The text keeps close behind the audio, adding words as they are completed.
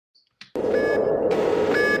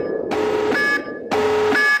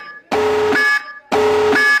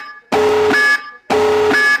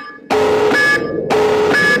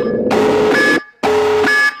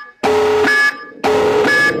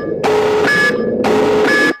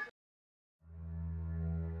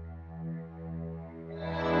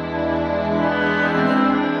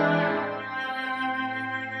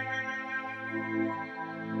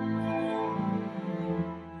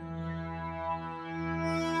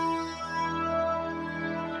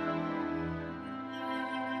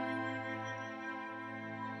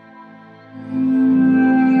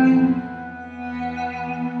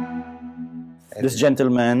This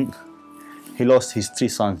gentleman, he lost his 3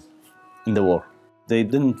 sons in the war. They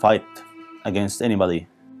didn't fight against anybody.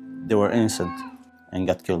 They were innocent and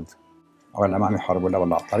got killed.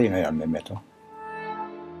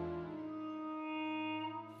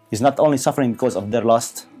 He's not only suffering because of their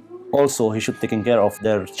loss, also he should take care of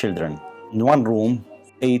their children. In one room,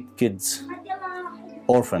 8 kids,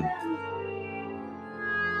 orphan.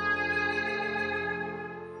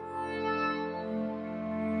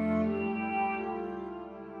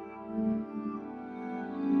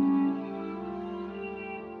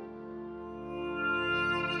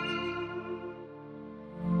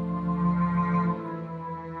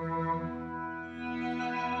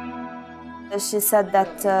 She said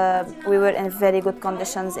that we were in very good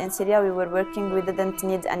conditions in Syria. We were working, we didn't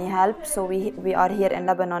need any help. So we are here in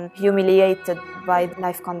Lebanon, humiliated by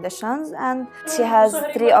life conditions. And she has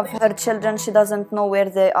 3 of her children. She doesn't know where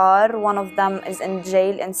they are. One of them is in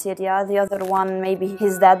jail in Syria. The other one, maybe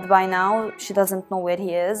he's dead by now. She doesn't know where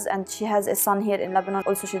he is. And she has a son here in Lebanon.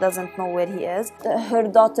 Also, she doesn't know where he is. Her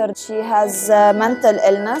daughter, she has mental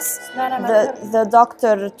illness. The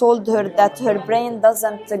doctor told her that her brain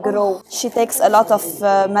doesn't grow. She takes a lot of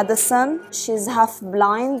medicine. She's half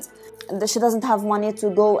blind. She doesn't have money to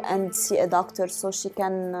go and see a doctor so she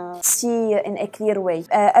can see in a clear way.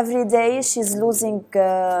 Every day she's losing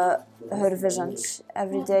her vision.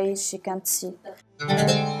 Every day she can't see.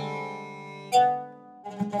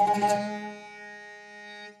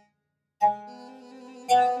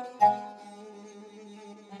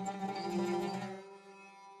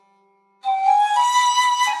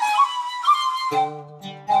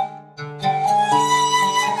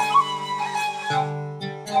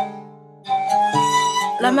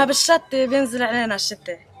 لما بالشتاء بينزل علينا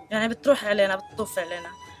الشتاء، يعني بتروح علينا بتطوف علينا،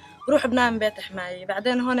 بروح بنام بيت حماية،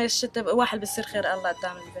 بعدين هون الشتاء واحد بيصير خير الله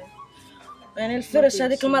قدام البيت. يعني الفرش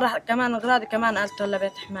هذيك المرة كمان أغراضي كمان قالت له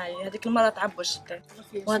بيت حماية، هذيك المرة تعبوا الشتاء،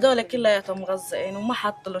 وهدول كلياتهم مغزقين وما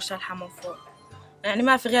حطوا له شرحة من فوق، يعني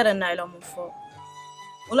ما في غير النايلون من فوق.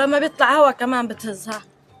 ولما بيطلع هوا كمان بتهزها،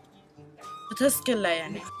 بتهز كلها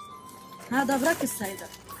يعني. هذا براك السيدة،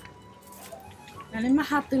 يعني ما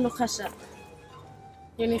حاطين له خشب.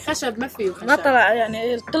 يعني خشب ما فيه خشب. ما طلع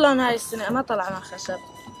يعني قلت لهم هاي السنة ما طلع مع خشب.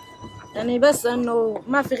 يعني بس انه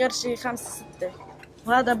ما في غير شي 5 6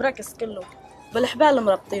 وهذا بركس كله بالحبال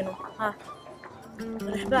مربطينه ها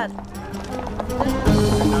بالحبال.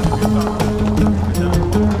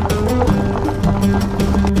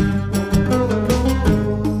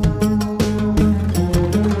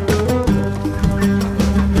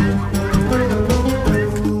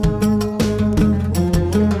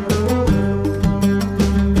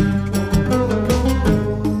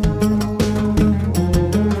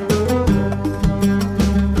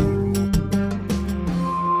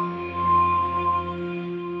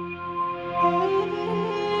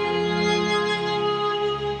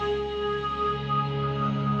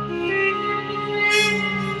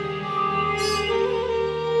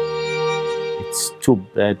 Too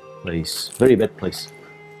bad place, very bad place.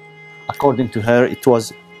 According to her, it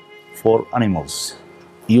was for animals,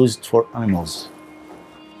 used for animals,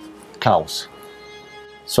 cows.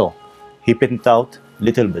 So he painted out a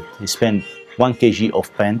little bit. He spent 1 kg of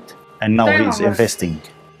paint and now he's investing.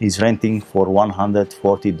 He's renting for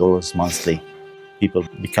 $140 monthly. People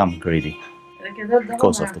become greedy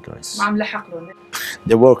because of the crisis.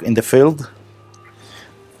 They work in the field.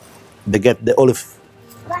 They get the olive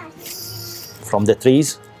from the trees,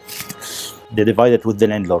 they divide it with the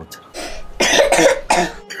landlord.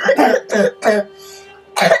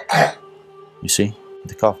 You see,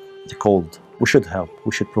 the cough, the cold. We should help,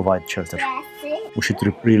 we should provide shelter. We should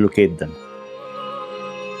relocate them.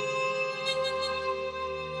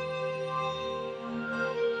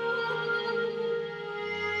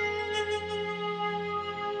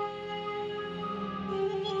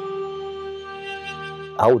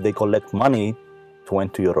 How they collect money to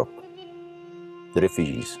went to Europe. The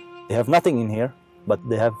refugees. They have nothing in here, but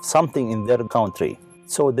they have something in their country.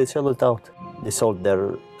 So they sell it out. They sold their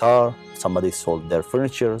car, somebody sold their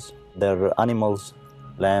furniture, their animals,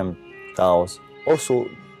 lamb, cows, also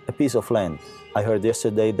a piece of land. I heard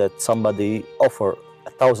yesterday that somebody offered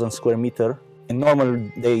 1,000 square meters. In normal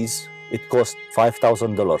days, it cost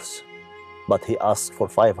 $5,000, but he asked for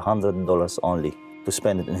 $500 only to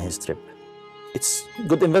spend it in his trip. It's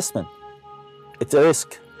good investment. It's a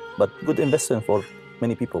risk, but good investment for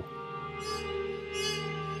many people.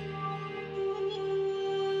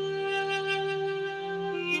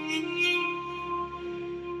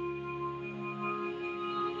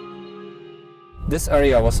 This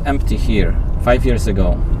area was empty here 5 years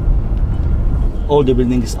ago. All the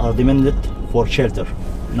buildings are demanded for shelter,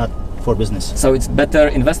 not for business. So it's better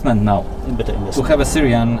investment now. Better To investment. have a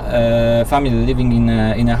Syrian family living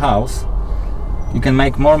in a house, you can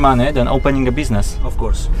make more money than opening a business. Of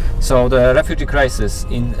course. So the refugee crisis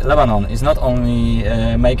in Lebanon is not only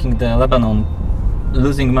making the Lebanon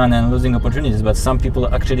losing money and losing opportunities, but some people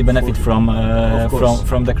actually benefit from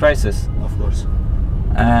the crisis. Of course.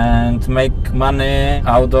 And make money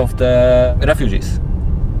out of the refugees.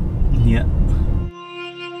 Yeah.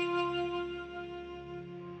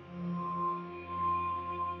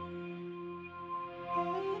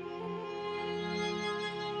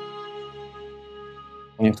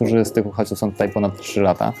 Niektórzy z tych uchodźców są tutaj ponad 3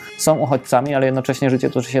 lata. Są uchodźcami, ale jednocześnie życie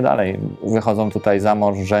toczy się dalej. Wychodzą tutaj za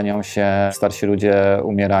mąż, żenią się, starsi ludzie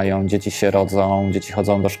umierają, dzieci się rodzą, dzieci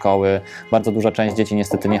chodzą do szkoły. Bardzo duża część dzieci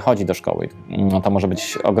niestety nie chodzi do szkoły. No to może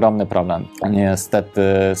być ogromny problem. Niestety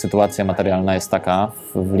sytuacja materialna jest taka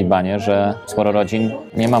w Libanie, że sporo rodzin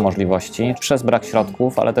nie ma możliwości przez brak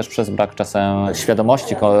środków, ale też przez brak czasem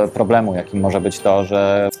świadomości problemu, jakim może być to,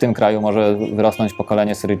 że w tym kraju może wyrosnąć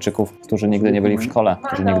pokolenie Syryjczyków, którzy nigdy nie byli w szkole,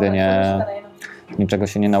 którzy nigdy niczego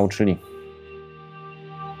się nie nauczyli.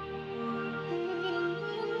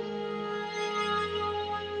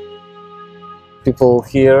 People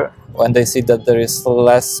here, when they see that there is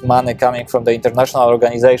less money coming from the international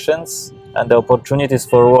organizations and the opportunities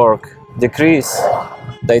for work decrease,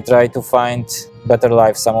 they try to find better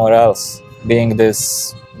life somewhere else, being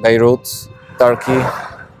this Beirut, Turkey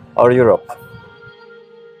or Europe.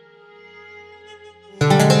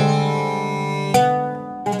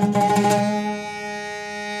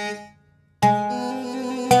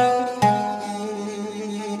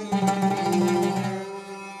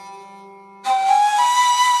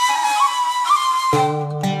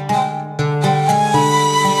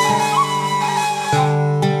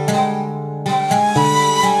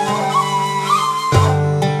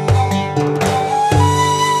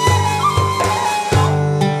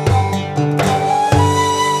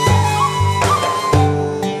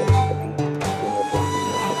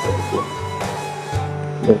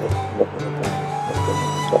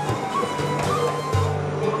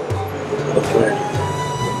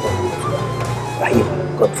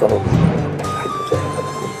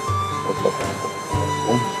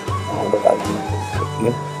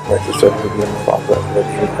 لا تسرد بين بعض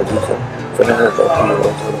أولادهم حديثا فلنا تأتي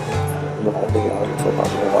وترى من عليه على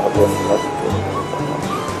صلاة وبعض والمرأة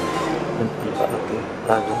من الأرض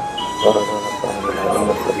هذا ضرب الله العليم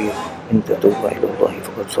الخبير إن تتوبا إلى الله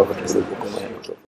فقد صغت قلوبكم.